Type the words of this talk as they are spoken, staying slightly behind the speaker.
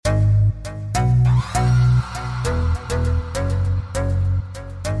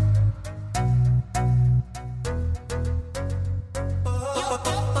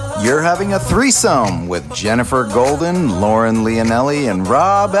you're having a threesome with Jennifer Golden, Lauren Leonelli, and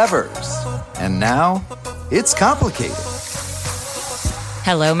Rob Evers. And now, it's complicated.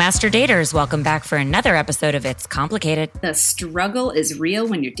 Hello, Master Daters. Welcome back for another episode of It's Complicated. The struggle is real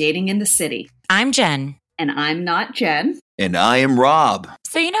when you're dating in the city. I'm Jen. And I'm not Jen. And I am Rob.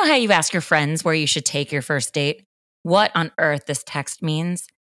 So you know how you ask your friends where you should take your first date? What on earth this text means?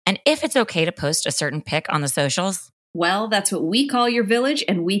 And if it's okay to post a certain pic on the socials? Well, that's what we call your village,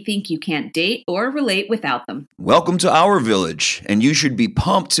 and we think you can't date or relate without them. Welcome to our village, and you should be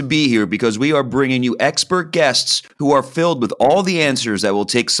pumped to be here because we are bringing you expert guests who are filled with all the answers that will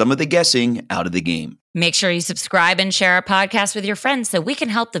take some of the guessing out of the game. Make sure you subscribe and share our podcast with your friends so we can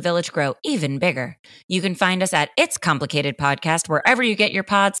help the village grow even bigger. You can find us at It's Complicated Podcast wherever you get your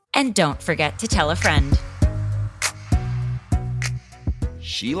pods, and don't forget to tell a friend.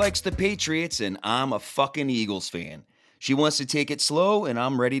 She likes the Patriots, and I'm a fucking Eagles fan. She wants to take it slow, and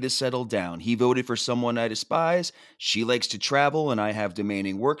I'm ready to settle down. He voted for someone I despise. She likes to travel, and I have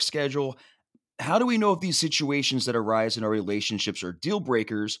demanding work schedule. How do we know if these situations that arise in our relationships are deal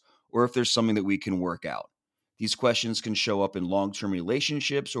breakers or if there's something that we can work out? These questions can show up in long-term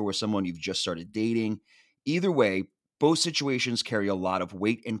relationships or with someone you've just started dating. Either way, both situations carry a lot of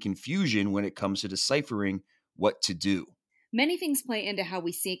weight and confusion when it comes to deciphering what to do. Many things play into how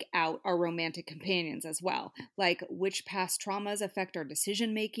we seek out our romantic companions as well, like which past traumas affect our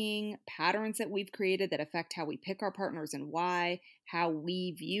decision-making, patterns that we've created that affect how we pick our partners and why, how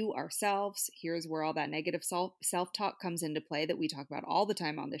we view ourselves. Here's where all that negative self-talk comes into play that we talk about all the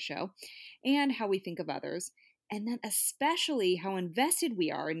time on this show, and how we think of others. And then especially how invested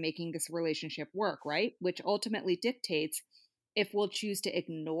we are in making this relationship work, right? Which ultimately dictates if we'll choose to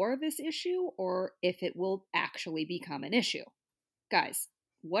ignore this issue or if it will actually become an issue. Guys,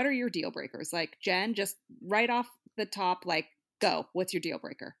 what are your deal breakers? Like, Jen, just right off the top, like, go. What's your deal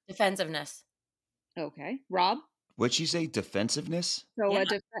breaker? Defensiveness. Okay. Rob? What'd she say? Defensiveness? So Yeah.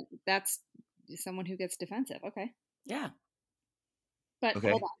 that's someone who gets defensive. Okay. Yeah. But Okay.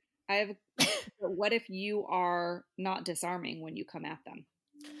 hold on. What if you are not disarming when you come at them?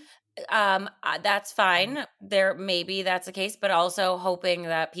 That's fine. Maybe that's the case, but also hoping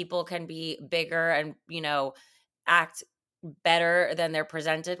that people can be bigger and, act better than they're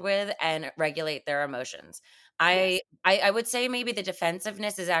presented with and regulate their emotions. Yes. I would say maybe the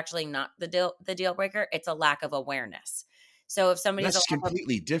defensiveness is actually not the deal breaker. It's a lack of awareness. So if somebody That's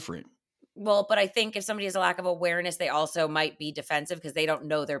completely different. but I think if somebody has a lack of awareness, they also might be defensive because they don't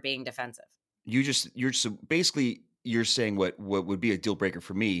know they're being defensive. You're saying what would be a deal breaker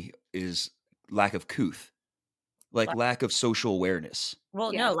for me is lack of couth, like lack of social awareness.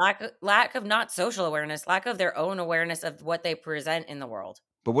 Well, Yeah. no, lack of not social awareness, lack of their own awareness of what they present in the world.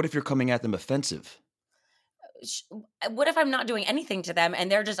 But what if you're coming at them offensive? What if I'm not doing anything to them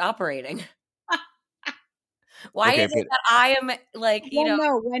and they're just operating? Why Okay, is it that I am like,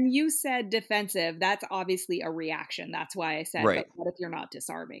 No, when you said defensive, that's obviously a reaction. That's why I said, Right. but what if you're not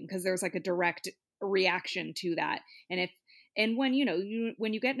disarming? Because there's like a direct reaction to that. And when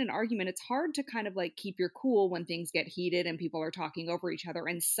when you get in an argument, it's hard to kind of like keep your cool when things get heated and people are talking over each other.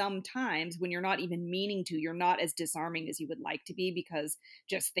 And sometimes when you're not even meaning to, you're not as disarming as you would like to be because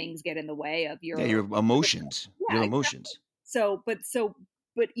just things get in the way of your Emotions. Yeah, Your exactly. emotions.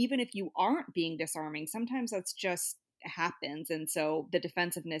 But even if you aren't being disarming, sometimes that's just happens. And so the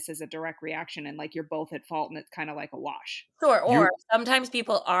defensiveness is a direct reaction and like you're both at fault and it's kind of like a wash. Sure. Or sometimes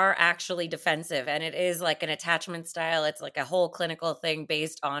people are actually defensive and it is like an attachment style. It's like a whole clinical thing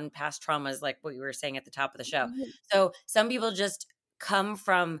based on past traumas, like what you were saying at the top of the show. So some people just come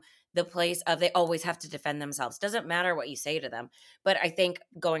from the place of they always have to defend themselves. Doesn't matter what you say to them. But I think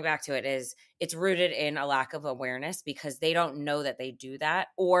going back to it is it's rooted in a lack of awareness because they don't know that they do that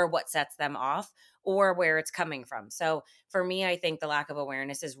or what sets them off or where it's coming from. So for me, I think the lack of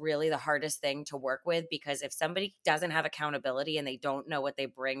awareness is really the hardest thing to work with because if somebody doesn't have accountability and they don't know what they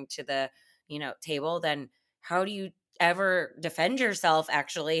bring to the, table, then how do you ever defend yourself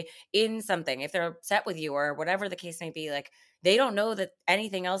actually in something? If they're upset with you or whatever the case may be, like they don't know that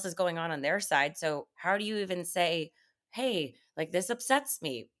anything else is going on their side. So how do you even say, hey, like this upsets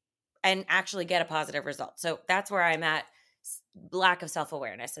me and actually get a positive result? So that's where I'm at. Lack of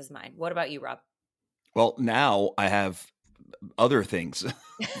self-awareness is mine. What about you, Rob? Well, now I have other things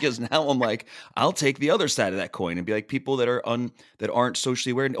because now I'm like, I'll take the other side of that coin and be like people that aren't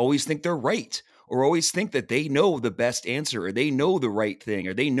socially aware and always think they're right or always think that they know the best answer or they know the right thing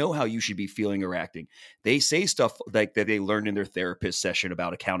or they know how you should be feeling or acting. They say stuff like that they learned in their therapist session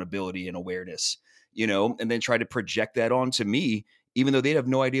about accountability and awareness, and then try to project that onto me, even though they have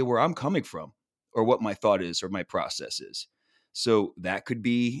no idea where I'm coming from or what my thought is or my process is. So that could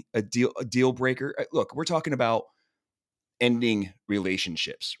be a deal breaker. Look, we're talking about ending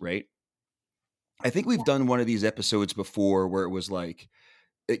relationships, right? I think we've done one of these episodes before where it was like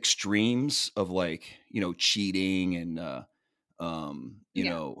extremes of like, cheating and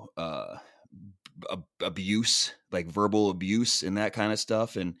Yeah. Abuse, like verbal abuse and that kind of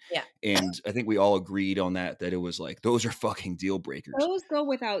stuff. And Yeah. I think we all agreed on that it was like those are fucking deal breakers. Those go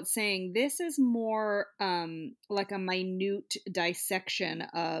without saying. This is more like a minute dissection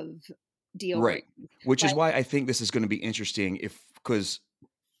of deal Right. breakers. Which is Like, why I think this is going to be interesting because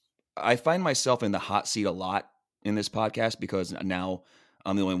I find myself in the hot seat a lot in this podcast because now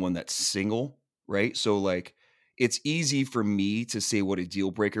I'm the only one that's single, right? So like it's easy for me to say what a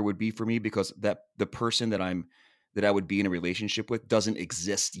deal breaker would be for me because that the person that I would be in a relationship with doesn't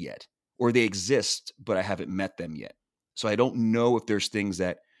exist yet, or they exist but I haven't met them yet. So I don't know if there's things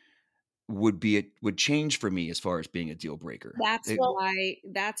that would change for me as far as being a deal breaker.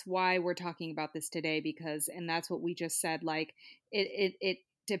 that's why we're talking about this today, because, and that's what we just said, like it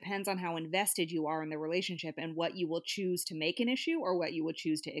depends on how invested you are in the relationship and what you will choose to make an issue or what you will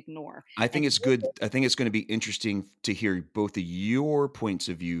choose to ignore. I think And it's good. I think it's going to be interesting to hear both of your points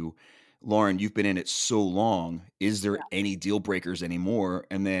of view. Lauren, you've been in it so long. Is there any deal breakers anymore?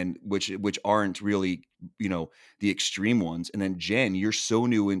 And then which aren't really, the extreme ones. And then Jen, you're so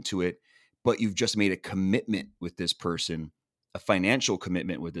new into it, but you've just made a commitment with this person, a financial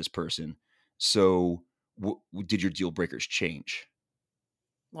commitment with this person. So did your deal breakers change?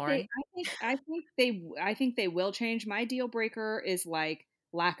 Lauren? I think they will change. My deal breaker is like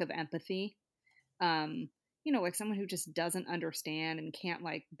lack of empathy. Um, like someone who just doesn't understand and can't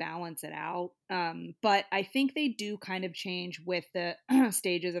like balance it out. But I think they do kind of change with the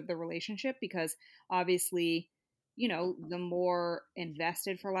stages of the relationship, because obviously, the more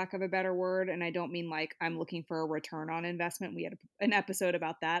invested, for lack of a better word, and I don't mean like I'm looking for a return on investment. We had an episode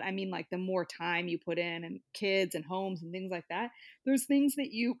about that. I mean like the more time you put in and kids and homes and things like that, there's things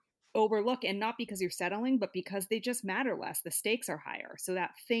that you overlook, and not because you're settling, but because they just matter less. The stakes are higher. So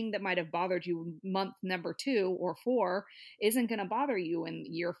that thing that might have bothered you month number 2 or 4 isn't going to bother you in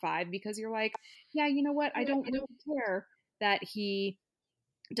year 5, because you're like, yeah, you know what? I don't really care that he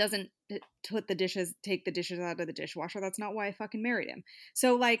doesn't take the dishes out of the dishwasher. That's not why I fucking married him.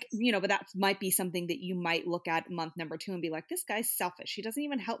 So like, but that might be something that you might look at month number 2 and be like, this guy's selfish. He doesn't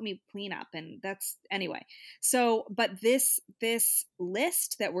even help me clean up. And that's anyway. So, but this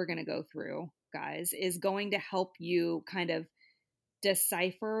list that we're going to go through, guys, is going to help you kind of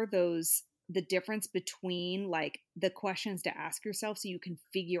decipher the difference between like the questions to ask yourself, so you can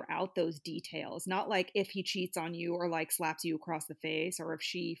figure out those details. Not like if he cheats on you or like slaps you across the face, or if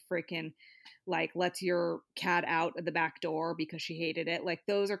she freaking like lets your cat out of the back door because she hated it. Like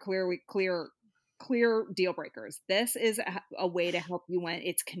those are clear deal breakers. This is a way to help you when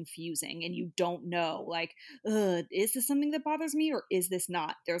it's confusing and you don't know, like, is this something that bothers me or is this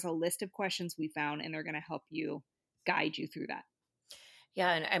not? There's a list of questions we found, and they're going to help you guide you through that.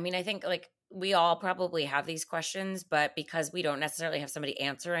 Yeah. And I mean, I think like we all probably have these questions, but because we don't necessarily have somebody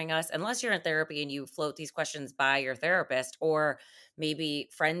answering us, unless you're in therapy and you float these questions by your therapist, or maybe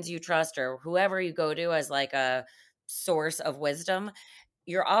friends you trust, or whoever you go to as like a source of wisdom,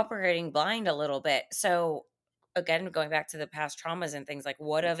 you're operating blind a little bit. So again, going back to the past traumas and things, like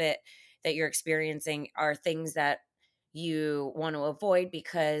what of it that you're experiencing are things that you want to avoid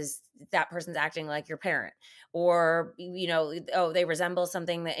because that person's acting like your parent, or oh, they resemble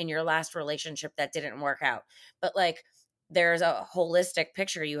something that in your last relationship that didn't work out. But like there's a holistic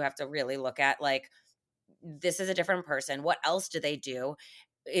picture you have to really look at, like this is a different person. What else do they do?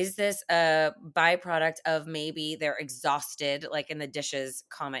 Is this a byproduct of maybe they're exhausted, like in the dishes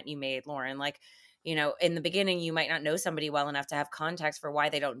comment you made, Lauren? Like, in the beginning, you might not know somebody well enough to have context for why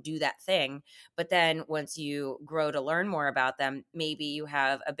they don't do that thing. But then once you grow to learn more about them, maybe you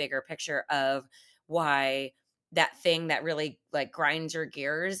have a bigger picture of why that thing that really like grinds your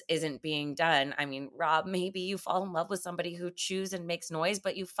gears isn't being done. I mean, Rob, maybe you fall in love with somebody who chews and makes noise,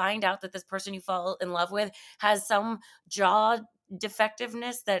 but you find out that this person you fall in love with has some jaw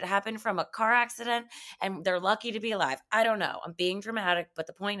defectiveness that happened from a car accident and they're lucky to be alive. I don't know. I'm being dramatic, but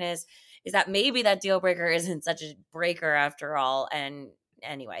the point is that maybe that deal breaker isn't such a breaker after all. And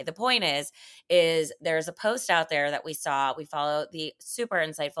anyway, the point is there's a post out there that we saw. We follow the super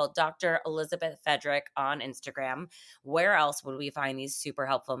insightful Dr. Elizabeth Fedrick on Instagram. Where else would we find these super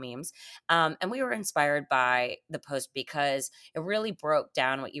helpful memes? And we were inspired by the post because it really broke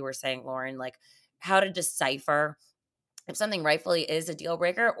down what you were saying, Lauren, like how to decipher if something rightfully is a deal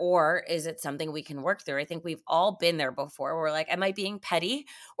breaker, or is it something we can work through? I think we've all been there before. We're like, am I being petty,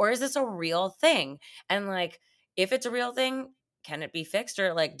 or is this a real thing? And like, if it's a real thing, can it be fixed,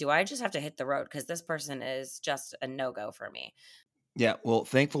 or like, do I just have to hit the road because this person is just a no-go for me? Yeah, well,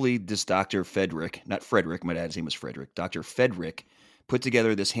 thankfully, this Dr. Frederick, not Frederick, my dad's name was Frederick, Dr. Frederick put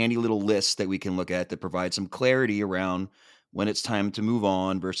together this handy little list that we can look at that provides some clarity around when it's time to move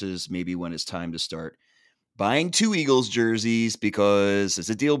on versus maybe when it's time to start buying 2 Eagles jerseys because it's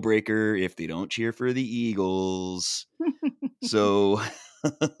a deal breaker if they don't cheer for the Eagles. So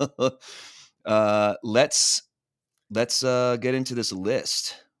let's get into this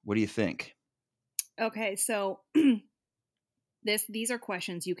list. What do you think? Okay, so these are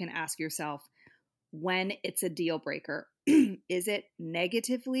questions you can ask yourself when it's a deal breaker. Is it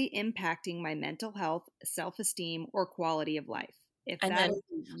negatively impacting my mental health, self-esteem, or quality of life? If And that then is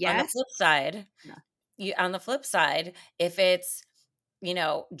on the yes, flip side, no. on the flip side, if it's,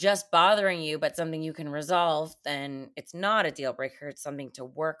 just bothering you, but something you can resolve, then it's not a deal breaker. It's something to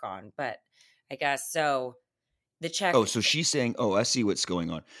work on. But I guess so. The check, Oh, so she's saying, oh, I see what's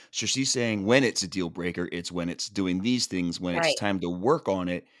going on. So she's saying when it's a deal breaker, it's when it's doing these things. When it's right? time to work on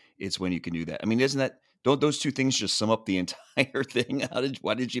it, it's when you can do that. I mean, don't those two things just sum up the entire thing?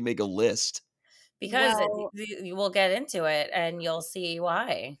 Why did you make a list? Because Well, you will get into it and you'll see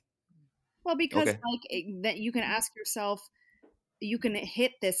why. because Okay. that you can ask yourself, you can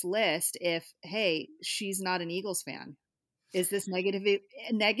hit this list if, hey, she's not an Eagles fan. Is this negatively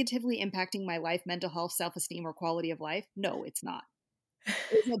impacting my life, mental health, self-esteem, or quality of life? No, it's not.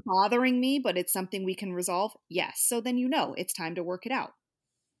 Is it bothering me, but it's something we can resolve? Yes. So then it's time to work it out.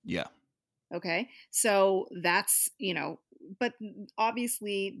 Yeah. Okay. So that's, but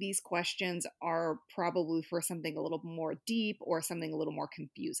obviously these questions are probably for something a little more deep or something a little more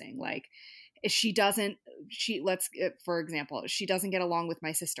confusing. Like if for example, she doesn't get along with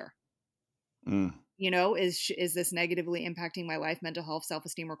my sister. Mm. Is this negatively impacting my life, mental health,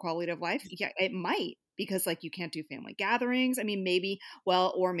 self-esteem, or quality of life? Yeah, it might, because like you can't do family gatherings. I mean, maybe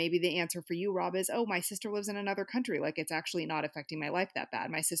the answer for you, Rob, is, oh, my sister lives in another country. Like it's actually not affecting my life that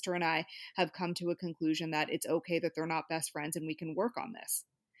bad. My sister and I have come to a conclusion that it's okay that they're not best friends and we can work on this.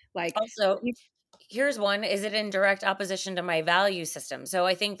 Like, Also, here's one. Is it in direct opposition to my value system? So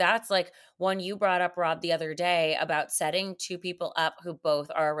I think that's like one you brought up, Rob, the other day about setting two people up who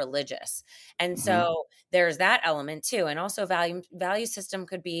both are religious. And Mhm. so there's that element too. And also value system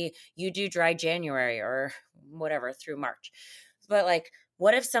could be you do dry January or whatever through March. But like,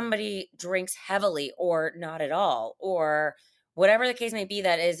 what if somebody drinks heavily or not at all, or whatever the case may be,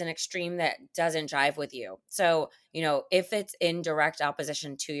 that is an extreme that doesn't jive with you? So, if it's in direct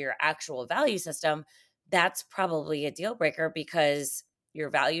opposition to your actual value system, that's probably a deal breaker because your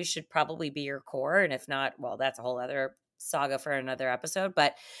values should probably be your core. And if not, well, that's a whole other saga for another episode.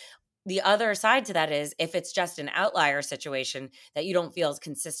 But the other side to that is if it's just an outlier situation that you don't feel is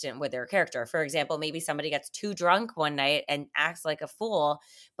consistent with their character. For example, maybe somebody gets too drunk one night and acts like a fool,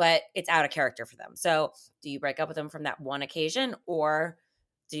 but it's out of character for them. So do you break up with them from that one occasion, or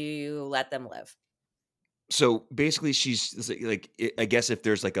do you let them live? So basically, she's like, I guess if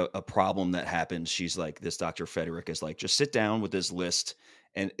there's like a problem that happens, she's like, this Dr. Frederick is like, just sit down with this list.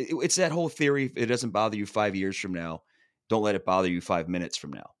 And it's that whole theory. If it doesn't bother you 5 years from now, don't let it bother you 5 minutes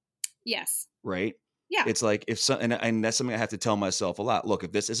from now. yes. Right. Yeah. It's like and that's something I have to tell myself a lot. Look,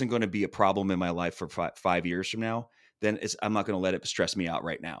 if this isn't going to be a problem in my life for 5 years from now, then I'm not going to let it stress me out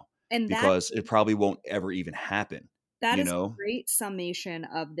right now, And because it probably won't ever even happen. that is a great summation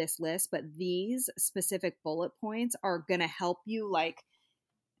of this list, but these specific bullet points are going to help you like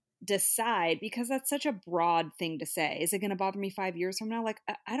decide, because that's such a broad thing to say. Is it going to bother me 5 years from now? Like,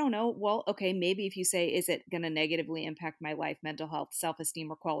 I don't know. Well, okay, maybe if you say, is it going to negatively impact my life, mental health,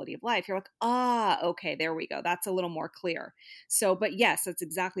 self-esteem, or quality of life? You're like, okay, there we go. That's a little more clear. So, but yes, that's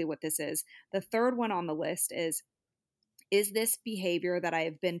exactly what this is. The third one on the list is this behavior that I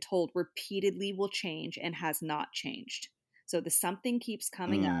have been told repeatedly will change and has not changed? So the something keeps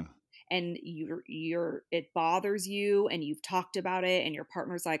coming up and it bothers you and you've talked about it and your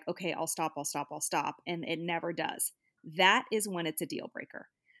partner's like, okay, I'll stop. And it never does. That is when it's a deal breaker.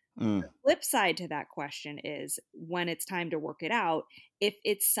 The flip side to that question is when it's time to work it out, if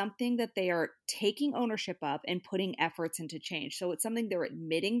it's something that they are taking ownership of and putting efforts into change. So it's something they're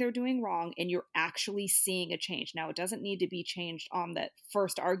admitting they're doing wrong and you're actually seeing a change. Now, it doesn't need to be changed on the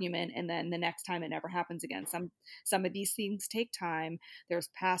first argument and then the next time it never happens again. Some of these things take time. There's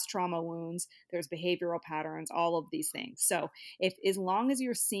past trauma wounds, there's behavioral patterns, all of these things. So as long as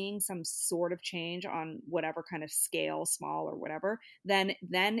you're seeing some sort of change on whatever kind of scale, small or whatever, then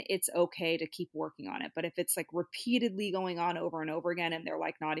it's okay to keep working on it. But if it's like repeatedly going on over and over again and they're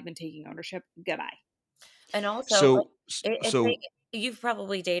like not even taking ownership, goodbye. And also, So you've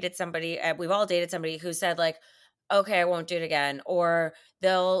probably dated somebody, we've all dated somebody who said like, okay, I won't do it again. Or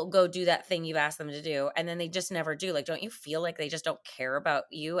they'll go do that thing you've asked them to do, and then they just never do. Like, don't you feel like they just don't care about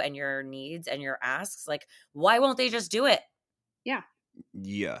you and your needs and your asks? Like, why won't they just do it? Yeah.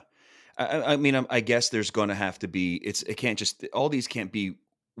 Yeah. I mean, I guess there's going to have to be, it can't just, all these can't be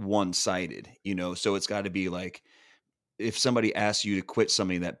one-sided, you know? So it's got to be like, if somebody asks you to quit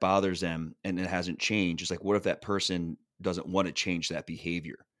something that bothers them and it hasn't changed, it's like, what if that person doesn't want to change that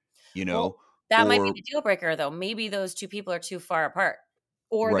behavior, you Well, know? that might be Or, the deal breaker, though. Maybe those two people are too far apart.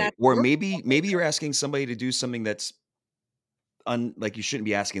 Or right. that's Or your maybe deal breaker. you're asking somebody to do something that's like you shouldn't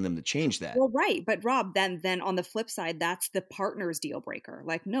be asking them to change that. Well, right. But Rob, then on the flip side, that's the partner's deal breaker.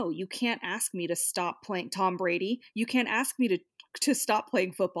 Like, no, you can't ask me to stop playing Tom Brady. You can't ask me to stop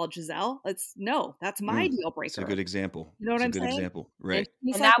playing football, Giselle. That's my deal It's a breaker. good example. You know what It's a I'm good saying? example. And Right.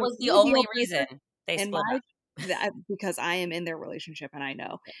 she's And like, that well, was the your only deal breaker reason they and split up. because I am in their relationship and I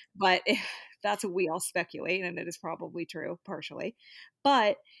know. But that's what we all speculate, and it is probably true partially.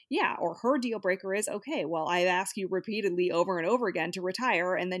 But yeah, or her deal breaker is, okay, well, I asked you repeatedly over and over again to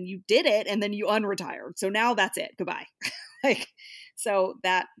retire, and then you did it, and then you unretired. So now that's it. Goodbye. Like, so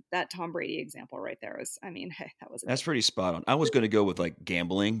that Tom Brady example right there was, I mean, hey, that was That's pretty spot on. I was going to go with like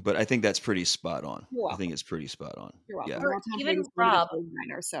gambling, but I think that's pretty spot on. You're I welcome. think it's pretty spot on. You're welcome. Yeah. Or Well, Tom even Brady's Rob,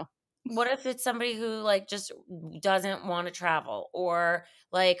 49er, so what if it's somebody who like just doesn't want to travel or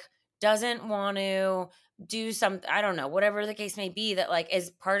like doesn't want to do something, I don't know, whatever the case may be, that like is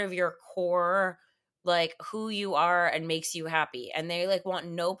part of your core, like who you are and makes you happy, and they like want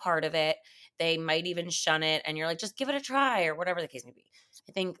no part of it. They might even shun it, and you're like, just give it a try or whatever the case may be.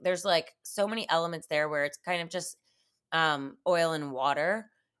 I think there's like so many elements there where it's kind of just oil and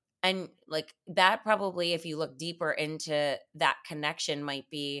water. And like that probably, if you look deeper into that connection, might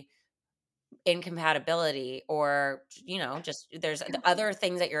be incompatibility, or just there's other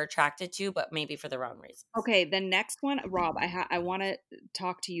things that you're attracted to, but maybe for the wrong reasons. okay, the next one, Rob, I want to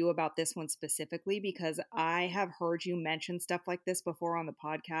talk to you about this one specifically because I have heard you mention stuff like this before on the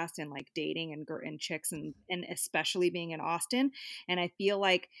podcast and like dating and chicks and especially being in Austin. And I feel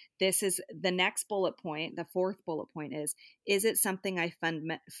like this is the next bullet point. The fourth bullet point is it something I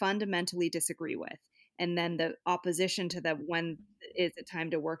fundamentally disagree with? And then the opposition to the when is it time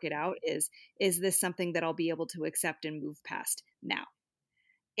to work it out is this something that I'll be able to accept and move past? Now,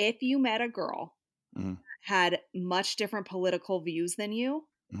 if you met a girl Mm-hmm. had much different political views than you,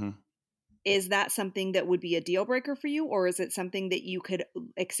 Mm-hmm. is that something that would be a deal breaker for you, or is it something that you could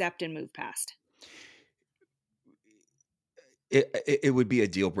accept and move past? It would be a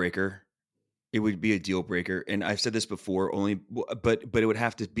deal breaker. It would be a deal breaker. And I've said this before but it would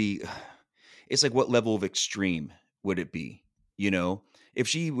have to be, it's like, what level of extreme would it be? You know, if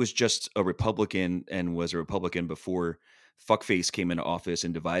she was just a Republican and was a Republican before fuckface came into office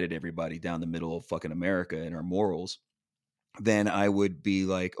and divided everybody down the middle of fucking America and our morals, then I would be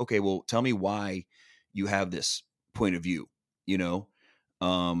like, okay, well, tell me why you have this point of view, you know?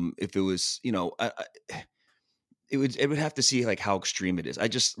 If it was, it would have to see like how extreme it is. I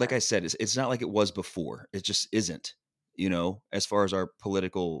just, like I said, it's not like it was before. It just isn't, as far as our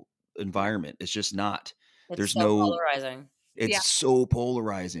political environment, it's just not. It's There's so no, polarizing. it's so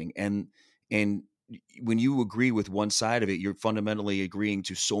polarizing. And when you agree with one side of it, you're fundamentally agreeing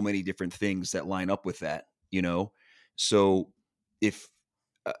to so many different things that line up with that, So if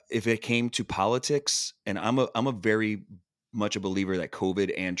it came to politics, and I'm a very much a believer that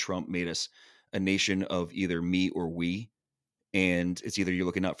COVID and Trump made us a nation of either me or we, and it's either you're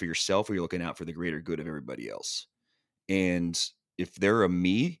looking out for yourself or you're looking out for the greater good of everybody else. And if they're a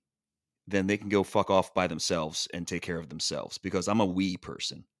me, then they can go fuck off by themselves and take care of themselves, because I'm a we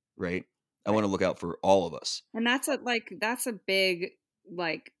person, right? I want to look out for all of us. And that's a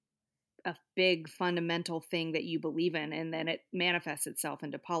big fundamental thing that you believe in, and then it manifests itself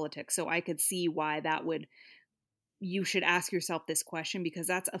into politics. So I could see why you should ask yourself this question, because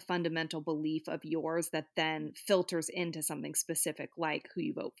that's a fundamental belief of yours that then filters into something specific, like who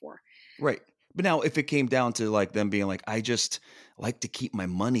you vote for. Right. But now if it came down to like them being like, I just like to keep my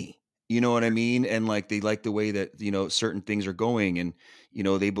money, you know what I mean? And like, they like the way that, certain things are going, and,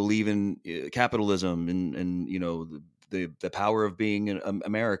 they believe in capitalism and, the power of being in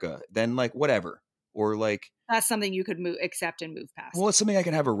America, then like, whatever. Or like, that's something you could accept and move past. Well, it's something I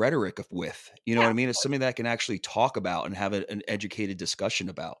can have a rhetoric with, what I mean? It's something that I can actually talk about and have an educated discussion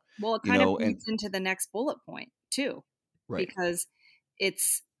about. Well, it kind of leads into the next bullet point too, right? Because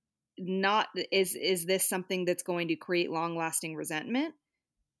it's not, is this something that's going to create long-lasting resentment?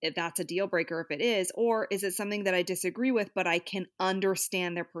 If that's a deal breaker, if it is, or is it something that I disagree with, but I can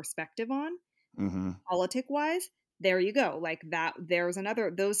understand their perspective on, politic-wise? there you go. Like that, there's another,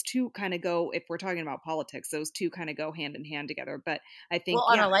 those two kind of go, if we're talking about politics, those two kind of go hand in hand together. But I think,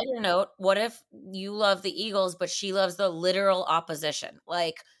 Well, on a lighter note, what if you love the Eagles, but she loves the literal opposition?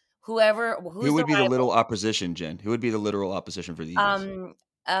 Like Who who's the would be the rival? literal opposition, Jen? Who would be the literal opposition for the Eagles?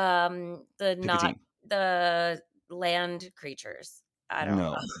 The Pick a not team. the land creatures. I don't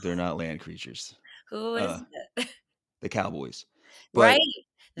know. No, they're not land creatures. Who is Uh, it? the Cowboys. Right,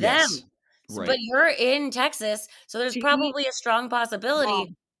 But yes, them. So, but right. you're in Texas, so there's she, probably a strong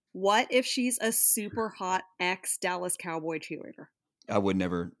possibility. what if she's a super hot ex Dallas Cowboy cheerleader? I would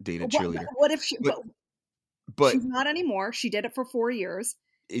never date a cheerleader. What if she? But She's but not anymore. She did it for 4 years.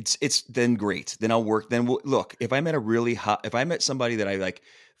 it's then great. Then I'll work. Then look, if I met somebody that I like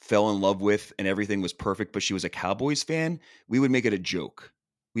fell in love with and everything was perfect, but she was a Cowboys fan, we would make it a joke.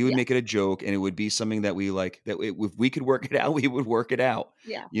 We would Yeah. make it a joke, and it would be something that we like. If we could work it out, we would work it out.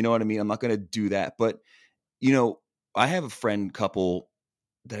 Yeah. You know what I mean? I'm not going to do that, but you know, I have a friend couple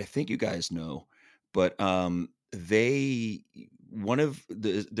that I think you guys know, but they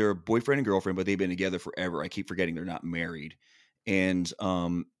they're boyfriend and girlfriend, but they've been together forever. I keep forgetting they're not married, and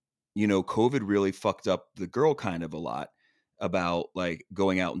COVID really fucked up the girl kind of a lot about like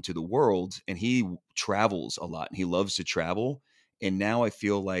going out into the world, and he travels a lot and he loves to travel, and now I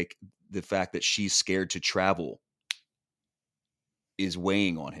feel like the fact that she's scared to travel is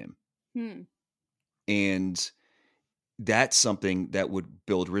weighing on him, and that's something that would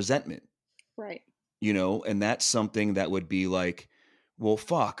build resentment. Right. And that's something that would be like, well,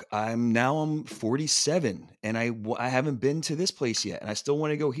 fuck, I'm 47 and I haven't been to this place yet and I still want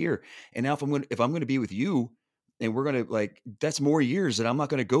to go here. And now if I'm going to be with you and we're going to like, that's more years that I'm not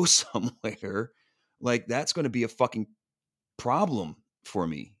going to go somewhere, like that's going to be a fucking problem for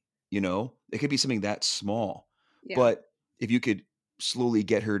me. It could be something that small, but if you could slowly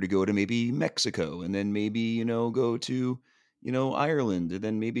get her to go to maybe Mexico and then maybe, go to, Ireland and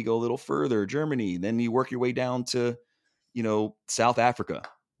then maybe go a little further, Germany, then you work your way down to, South Africa,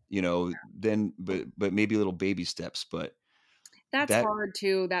 then, but maybe little baby steps, but that's hard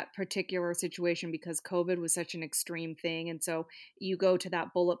too, that particular situation, because COVID was such an extreme thing. And so you go to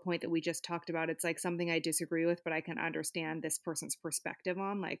that bullet point that we just talked about. It's like something I disagree with, but I can understand this person's perspective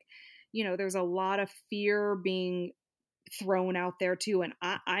on. Like, there's a lot of fear being thrown out there too. And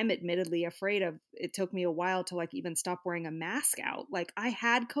I'm admittedly afraid of, it took me a while to like even stop wearing a mask out. Like I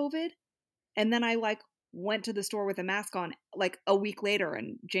had COVID and then I like went to the store with a mask on like a week later,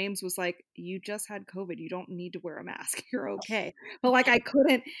 and James was like, you just had COVID, you don't need to wear a mask, you're okay. But like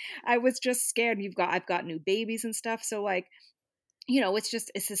I was just scared. I've got new babies and stuff, so like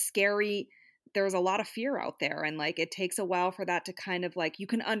it's a scary, there's a lot of fear out there, and like it takes a while for that to kind of like, you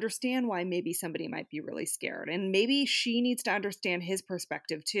can understand why maybe somebody might be really scared, and maybe she needs to understand his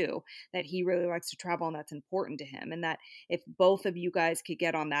perspective too, that he really likes to travel and that's important to him, and that if both of you guys could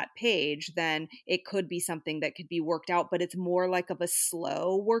get on that page, then it could be something that could be worked out. But it's more like of a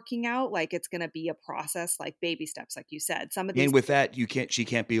slow working out, like it's going to be a process, like baby steps, like you said. Some of these, and with that, she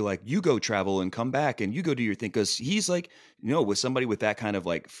can't be like, you go travel and come back and you go do your thing, because he's like, with somebody with that kind of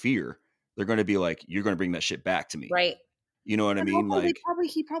like fear, they're going to be like, you're going to bring that shit back to me. Right. You know what I mean? Like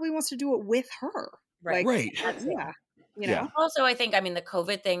he probably wants to do it with her. Right. Like, right. Yeah. Also, I think, the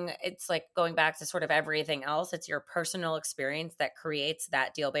COVID thing, it's like going back to sort of everything else. It's your personal experience that creates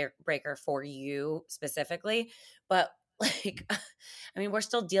that deal breaker for you specifically. But like, we're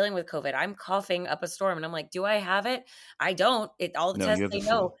still dealing with COVID. I'm coughing up a storm and I'm like, do I have it? I don't. All the tests say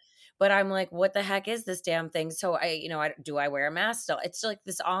no. But I'm like, what the heck is this damn thing? So do I wear a mask still? It's like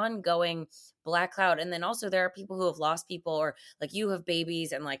this ongoing black cloud. And then also there are people who have lost people, or like you have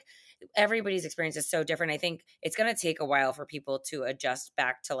babies, and like everybody's experience is so different. I think it's going to take a while for people to adjust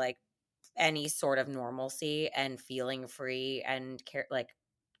back to like any sort of normalcy and feeling free and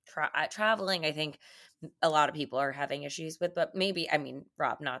traveling. I think a lot of people are having issues with, but maybe,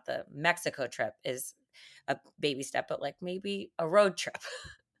 Rob, not the Mexico trip is a baby step, but like maybe a road trip.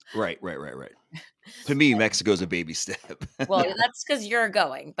 Right. To me, Mexico's a baby step. Well, that's because you're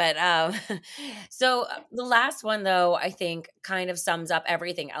going. But so the last one, though, I think kind of sums up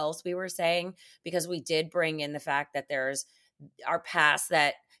everything else we were saying, because we did bring in the fact that there's our past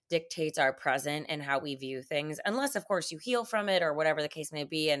that dictates our present and how we view things, unless, of course, you heal from it or whatever the case may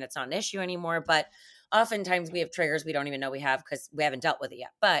be, and it's not an issue anymore. But oftentimes we have triggers we don't even know we have because we haven't dealt with it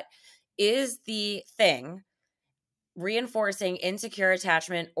yet. But is the thing reinforcing insecure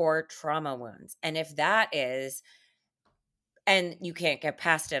attachment or trauma wounds? And if that is, and you can't get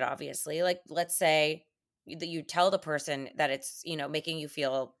past it, obviously, like let's say that you tell the person that it's, making you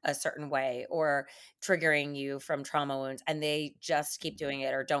feel a certain way or triggering you from trauma wounds, and they just keep doing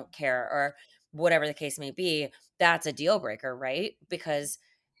it or don't care, or whatever the case may be, that's a deal breaker, right? Because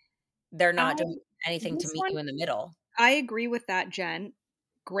they're not I doing anything to this meet one you in the middle. I agree with that, Jen.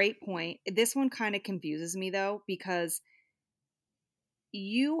 Great point. This one kind of confuses me though, because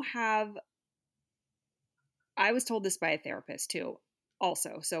you have I was told this by a therapist too,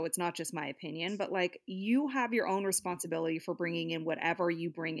 also. So it's not just my opinion, but like you have your own responsibility for bringing in whatever you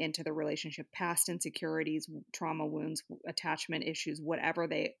bring into the relationship, past insecurities, trauma wounds, attachment issues, whatever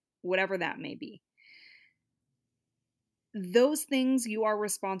that may be. Those things you are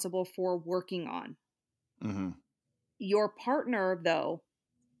responsible for working on. Mm-hmm. Your partner, though,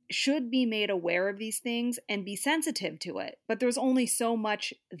 should be made aware of these things and be sensitive to it. But there's only so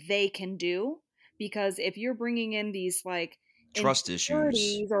much they can do, because if you're bringing in these like Trust issues.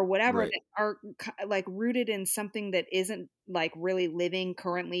 insecurities or whatever Right. that are like rooted in something that isn't like really living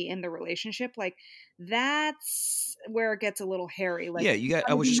currently in the relationship, like that's where it gets a little hairy. Like Yeah, you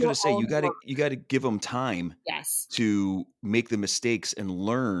I gotta was do just your gonna say own work. you gotta give them time Yes. to make the mistakes and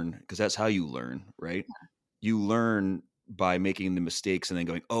learn, because that's how you learn, right? You learn by making the mistakes and then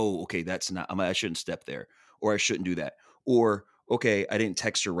going, oh, okay, that's not, I shouldn't step there, or I shouldn't do that, or okay, I didn't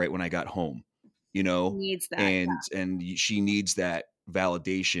text her right when I got home, you know, Needs that. and she needs that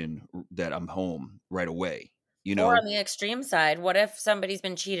validation that I'm home right away, you Or on know. the extreme side, what if somebody's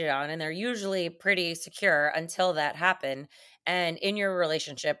been cheated on and they're usually pretty secure until that happened? And in your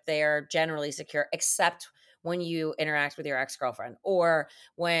relationship, they are generally secure, except when you interact with your ex girlfriend, or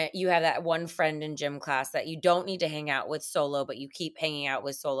when you have that one friend in gym class that you don't need to hang out with solo, but you keep hanging out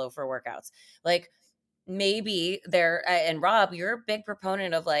with solo for workouts. Like maybe they're, and Rob, you're a big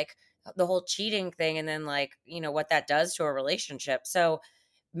proponent of like the whole cheating thing and then like, you know, what that does to a relationship. So,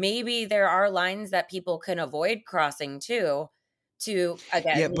 maybe there are lines that people can avoid crossing too, to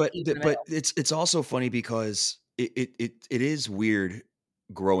Yeah, again meet but you in the but middle. it's also funny because it is weird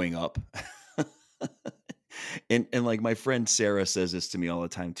growing up. And like my friend Sarah says this to me all the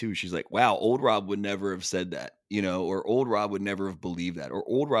time too. She's like, "Wow, old Rob would never have said that, you know, or old Rob would never have believed that, or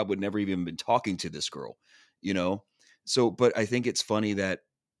old Rob would never even been talking to this girl, you know." So, but I think it's funny that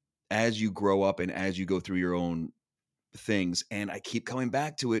as you grow up and as you go through your own things, and I keep coming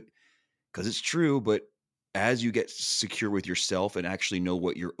back to it because it's true, but as you get secure with yourself and actually know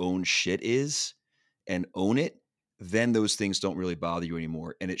what your own shit is and own it, then those things don't really bother you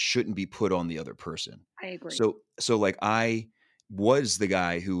anymore, and it shouldn't be put on the other person. I agree. So like I was the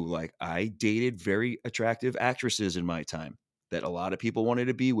guy who like I dated very attractive actresses in my time that a lot of people wanted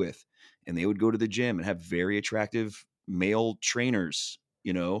to be with, and they would go to the gym and have very attractive male trainers,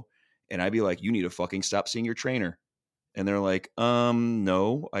 you know, and I'd be like, you need to fucking stop seeing your trainer. And they're like,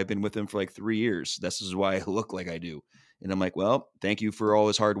 no, I've been with him for like 3 years. This is why I look like I do. And I'm like, well, thank you for all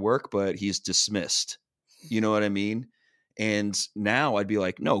his hard work, but he's dismissed. You know what I mean? And now I'd be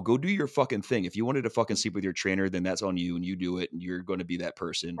like, no, go do your fucking thing. If you wanted to fucking sleep with your trainer, then that's on you and you do it and you're going to be that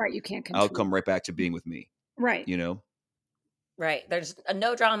person. Right. You can't I'll control. come right back to being with me, Right. you know? Right. There's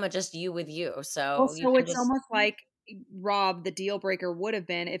no drama, just you with you. Well, So you so can it's just almost like Rob, the deal breaker would have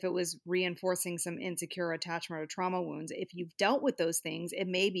been if it was reinforcing some insecure attachment or trauma wounds. If you've dealt with those things, it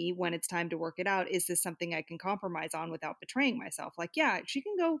may be when it's time to work it out. Is this something I can compromise on without betraying myself? Like, yeah, she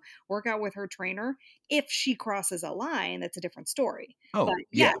can go work out with her trainer. If she crosses a line, that's a different story. But Oh,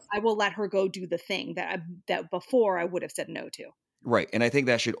 yes, yeah. I will let her go do the thing that before I would have said no to. Right. And I think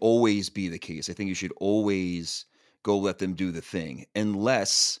that should always be the case. I think you should always go let them do the thing.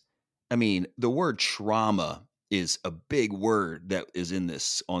 Unless, I mean, the word trauma is a big word that is in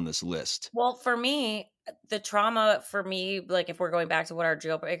this on this list. well, for me, the trauma for me, like if we're going back to what our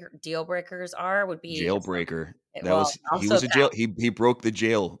deal breakers are, would be Jailbreaker. That well, was he also was a jail that. he broke the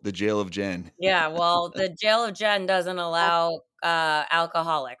jail of Jen. Yeah, well, the jail of Jen doesn't allow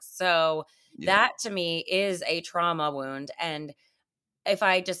alcoholics. So Yeah. that to me is a trauma wound. And if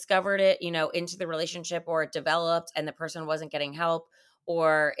I discovered it, you know, into the relationship, or it developed and the person wasn't getting help,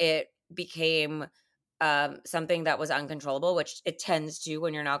 or it became something that was uncontrollable, which it tends to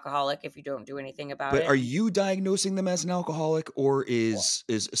when you're an alcoholic if you don't do anything about But it. are you diagnosing them as an alcoholic, or is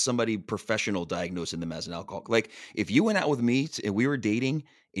somebody professional diagnosing them as an alcoholic? Like if you went out with me and we were dating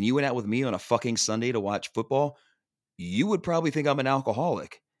and you went out with me on a fucking Sunday to watch football, you would probably think I'm an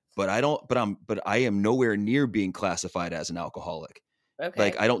alcoholic. But I don't but I am nowhere near being classified as an alcoholic. Okay.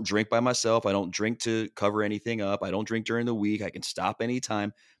 Like I don't drink by myself. I don't drink to cover anything up. I don't drink during the week. I can stop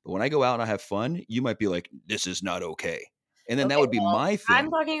anytime. But when I go out and I have fun, you might be like, this is not okay. And then that Okay, would be well, my I'm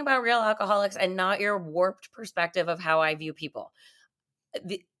thing. talking about real alcoholics and not your warped perspective of how I view people.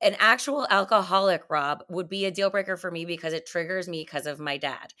 An actual alcoholic, Rob, would be a deal breaker for me because it triggers me because of my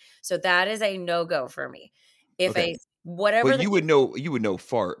dad. So that is a no-go for me. If Okay. Whatever But the you would know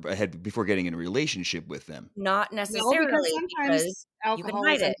far ahead before getting in a relationship with them. not No, because necessarily sometimes because you can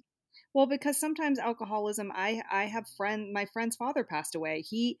hide alcoholism it. well, because sometimes alcoholism, I have my friend's father passed away.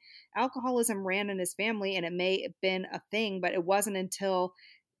 Alcoholism ran in his family, and it may have been a thing, but it wasn't until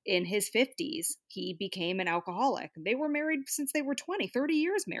in his 50s he became an alcoholic. They were married since they were 20, 30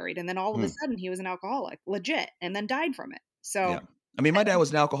 years married, and then all of a Hmm. sudden he was an alcoholic, legit, and then died from it. So, Yeah. I mean, my dad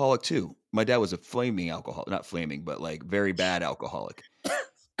was an alcoholic too. My dad was a flaming alcoholic, not flaming, but like very bad alcoholic,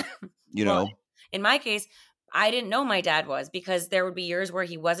 you Well, know? in my case, I didn't know my dad was because there would be years where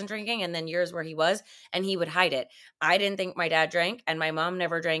he wasn't drinking and then years where he was, and he would hide it. I didn't think my dad drank, and my mom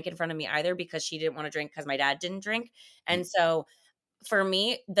never drank in front of me either because she didn't want to drink because my dad didn't drink. Mm. And so for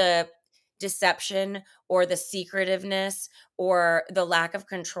me, the deception or the secretiveness or the lack of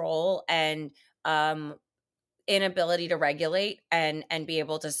control and um inability to regulate and be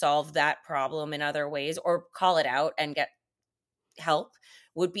able to solve that problem in other ways or call it out and get help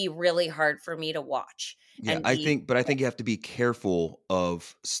would be really hard for me to watch Yeah, and be I think you have to be careful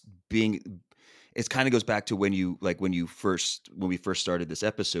of being. It kind of goes back to when when we first started this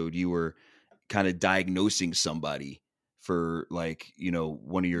episode, you were kind of diagnosing somebody for like,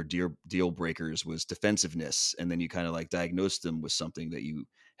 one of your deal breakers was defensiveness, and then you kind of like diagnosed them with something that you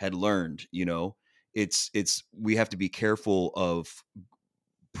had learned. It's we have to be careful of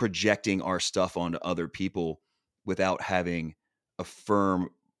projecting our stuff onto other people without having a firm,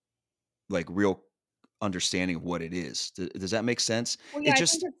 like, real understanding of what it is. Does that make sense? well, yeah, It I think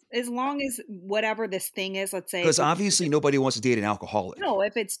just it's as long as whatever this thing is, let's say if because it's obviously nobody wants to date an alcoholic. no,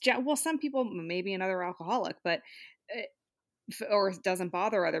 if it's well, some people maybe another alcoholic, but uh, or it doesn't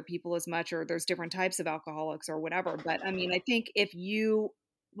bother other people as much, or there's different types of alcoholics or whatever. But I mean, I think if you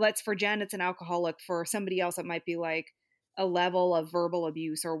let's for Jen, it's an alcoholic. For somebody else, it might be like a level of verbal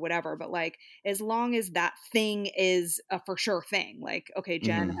abuse or whatever. But like, as long as that thing is a for sure thing, like, okay,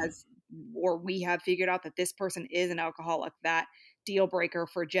 Jen Mhm. has, or we have figured out that this person is an alcoholic, that deal breaker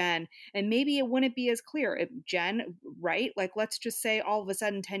for Jen. And maybe it wouldn't be as clear if Jen, right? Like, let's just say all of a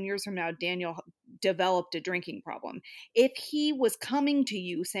sudden, 10 years from now, Daniel developed a drinking problem. If he was coming to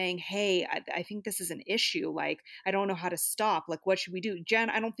you saying, hey, I think this is an issue, like, I don't know how to stop, like, what should we do? Jen,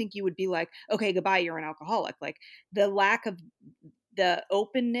 I don't think you would be like, okay, goodbye, you're an alcoholic. Like, the lack of the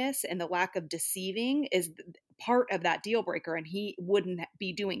openness and the lack of deceiving is part of that deal breaker, and he wouldn't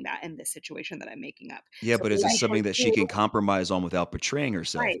be doing that in this situation that I'm making up. Yeah, So but is it like for something that she you, can compromise on without betraying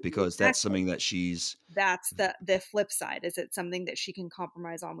herself? right, Because that's exactly, something that she's that's the flip side. Is it something that she can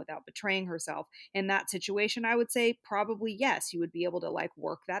compromise on without betraying herself? In that situation, I would say probably yes, you would be able to like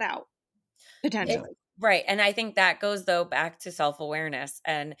work that out yeah. potentially. right. And I think that goes though back to self-awareness.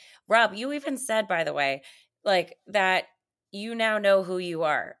 And Rob, you even said, by the way, like that you now know who you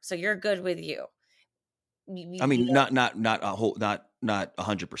are. So you're good with you. I You mean, don't not a whole, not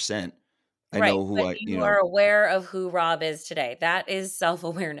 100%. I right, know who but I, you are aware of who Rob is today. That is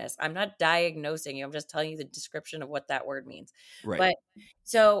self-awareness. I'm not diagnosing you. I'm just telling you the description of what that word means. right. But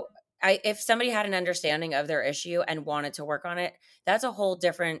so if somebody had an understanding of their issue and wanted to work on it, that's a whole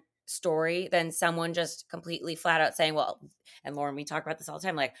different story than someone just completely flat out saying, well, and Lauren, we talk about this all the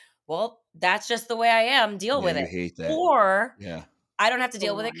time, like, well, that's just the way I am, deal Yeah, with you it. hate that. Or Yeah. I don't have to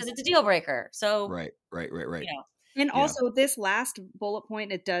deal Go with it on. because it's a deal breaker. So, Right. you know, And Yeah. also, this last bullet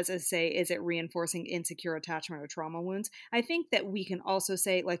point, it does say, is it reinforcing insecure attachment or trauma wounds? I think that we can also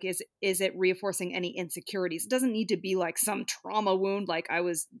say, like, is it reinforcing any insecurities? It doesn't need to be like some trauma wound, like I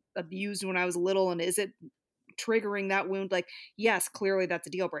was abused when I was little, and is it triggering that wound? Like, yes, clearly that's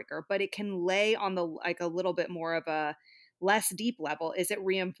a deal breaker, but it can lay on the like a little bit more of a less deep level. Is it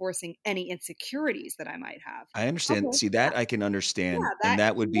reinforcing any insecurities that I might have? I understand. Okay, See, yeah, that I can understand, yeah, and that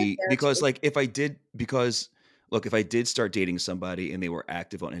that would can live be there because, too. like, if I did start dating somebody and they were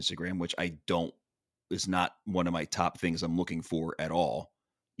active on Instagram, which I don't, is not one of my top things I'm looking for at all,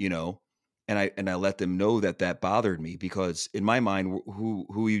 you know, and I let them know that that bothered me because in my mind, who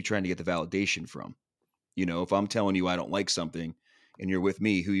are you trying to get the validation from? If I'm telling you I don't like something and you're with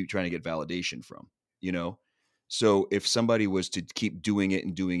me, who are you trying to get validation from? You know? So if somebody was to keep doing it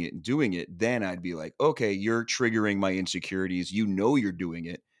and doing it and doing it, then I'd be like, okay, you're triggering my insecurities. You know you're doing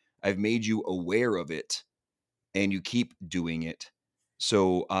it. I've made you aware of it and you keep doing it.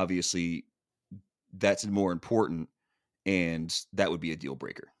 So obviously that's more important and that would be a deal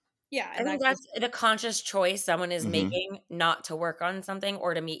breaker. Yeah, I and think that that's the conscious choice someone is Hmm. making not to work on something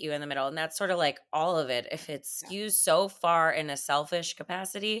or to meet you in the middle. And that's sort of like all of it. If it yeah. skews so far in a selfish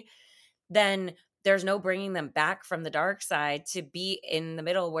capacity, then there's no bringing them back from the dark side to be in the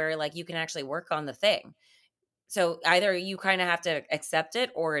middle where like you can actually work on the thing. So either you kind of have to accept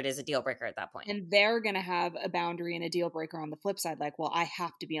it or it is a deal breaker at that point. And they're going to have a boundary and a deal breaker on the flip side. Like, well, I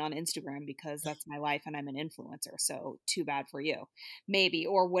have to be on Instagram because that's my life and I'm an influencer. So too bad for you. Maybe,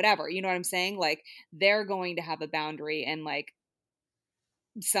 or whatever. You know what I'm saying? Like, they're going to have a boundary and like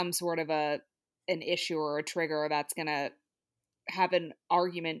some sort of an issue or a trigger that's going to have an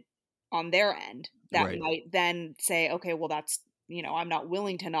argument on their end that might then say, okay, well, that's, you know, I'm not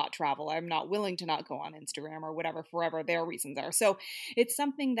willing to not travel. I'm not willing to not go on Instagram or whatever, forever their reasons are. So it's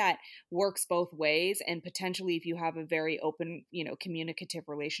something that works both ways. And potentially if you have a very open, you know, communicative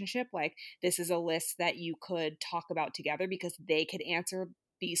relationship, like this is a list that you could talk about together because they could answer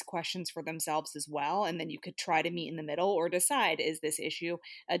these questions for themselves as well. And then you could try to meet in the middle or decide, is this issue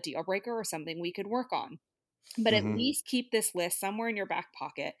a deal breaker or something we could work on? But at least keep this list somewhere in your back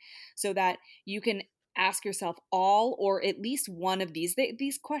pocket so that you can ask yourself all or at least one of these.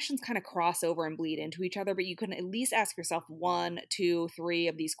 These questions kind of cross over and bleed into each other, but you can at least ask yourself 1, 2, 3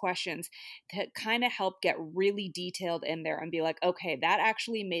 of these questions to kind of help get really detailed in there and be like, okay, that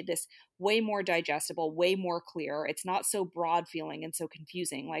actually made this way more digestible, way more clear. It's not so broad feeling and so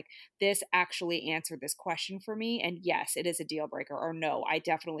confusing. Like this actually answered this question for me. And yes, it is a deal breaker, or no, I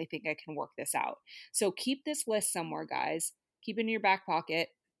definitely think I can work this out. So keep this list somewhere, guys. Keep it in your back pocket.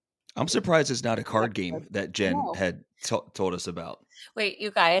 I'm surprised it's not a card game that Jen had told us about. Wait,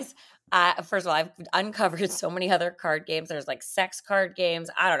 you guys. First of all, I've uncovered so many other card games. There's like sex card games.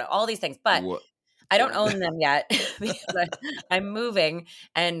 I don't know, all these things. But I don't own them yet because I'm moving.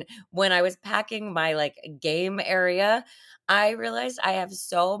 And when I was packing my like game area, I realized I have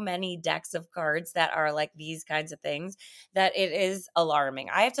so many decks of cards that are like these kinds of things that it is alarming.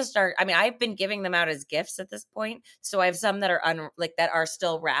 I have to start. I mean, I've been giving them out as gifts at this point. So I have some that are that are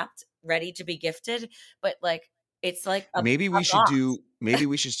still wrapped, ready to be gifted. But like, it's like maybe we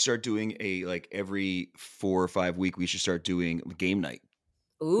should start doing a like every 4 or 5 week. We should start doing game night.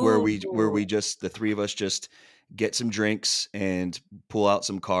 Ooh. Where we just, the three of us just get some drinks and pull out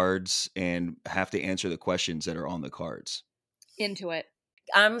some cards and have to answer the questions that are on the cards. Into it.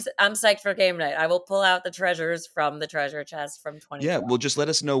 I'm psyched for game night. I will pull out the treasures from the treasure chest from 20. Yeah, well, just let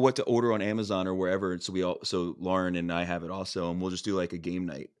us know what to order on Amazon or wherever. So Lauren and I have it also, and we'll just do like a game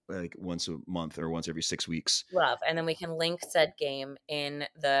night, like once a month or once every 6 weeks. Love, and then we can link said game in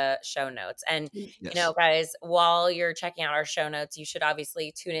the show notes. And you know, guys, while you're checking out our show notes, you should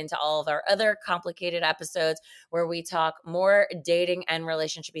obviously tune into all of our other complicated episodes where we talk more dating and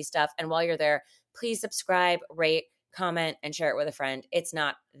relationshipy stuff. And while you're there, please subscribe, rate, comment, and share it with a friend. It's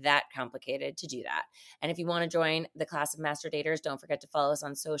not that complicated to do that. And if you want to join the class of master daters, don't forget to follow us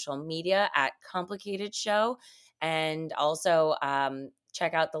on social media at Complicated Show. And also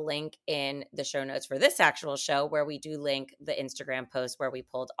check out the link in the show notes for this actual show where we do link the Instagram post where we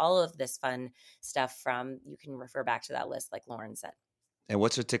pulled all of this fun stuff from. You can refer back to that list like Lauren said. And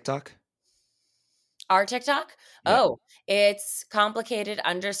what's her TikTok? Our TikTok? Yeah. Oh, it's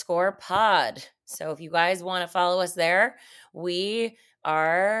complicated_pod. So if you guys want to follow us there, we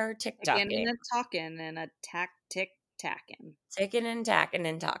are TikToking. Again, and talking and a tacking. Ticking and tacking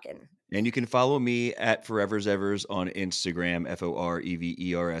and talking. And you can follow me at Forever's Evers on Instagram,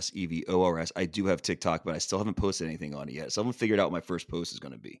 FOREVERSEVORS. I do have TikTok, but I still haven't posted anything on it yet. So I haven't figured out what my first post is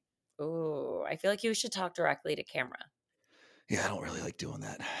going to be. Ooh, I feel like you should talk directly to camera. Yeah, I don't really like doing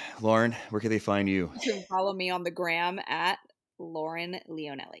that. Lauren, where can they find you? You can follow me on the gram at Lauren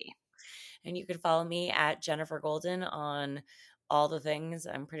Leonelli. And you can follow me at Jennifer Golden on all the things,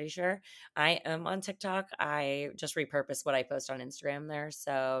 I'm pretty sure. I am on TikTok. I just repurposed what I post on Instagram there,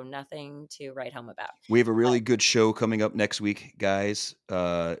 so nothing to write home about. We have a really good show coming up next week, guys.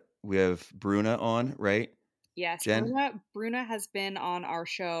 We have Bruna on, right? Yes, Jen? Bruna has been on our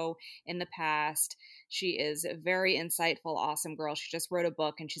show in the past. She is a very insightful, awesome girl. She just wrote a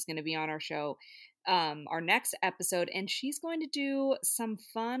book and she's going to be on our show our next episode. And she's going to do some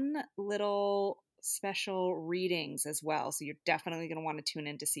fun little special readings as well. So you're definitely going to want to tune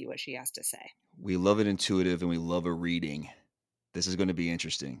in to see what she has to say. We love it intuitive and we love a reading. This is going to be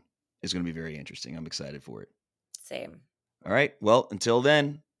interesting. It's going to be very interesting. I'm excited for it. Same. All right. Well, until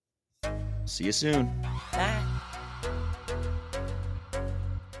then, see you soon. Bye.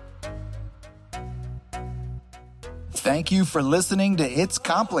 Thank you for listening to It's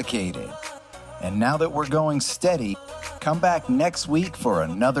Complicated. And now that we're going steady, come back next week for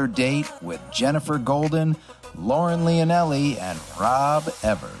another date with Jennifer Golden, Lauren Leonelli, and Rob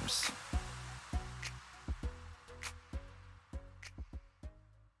Evers.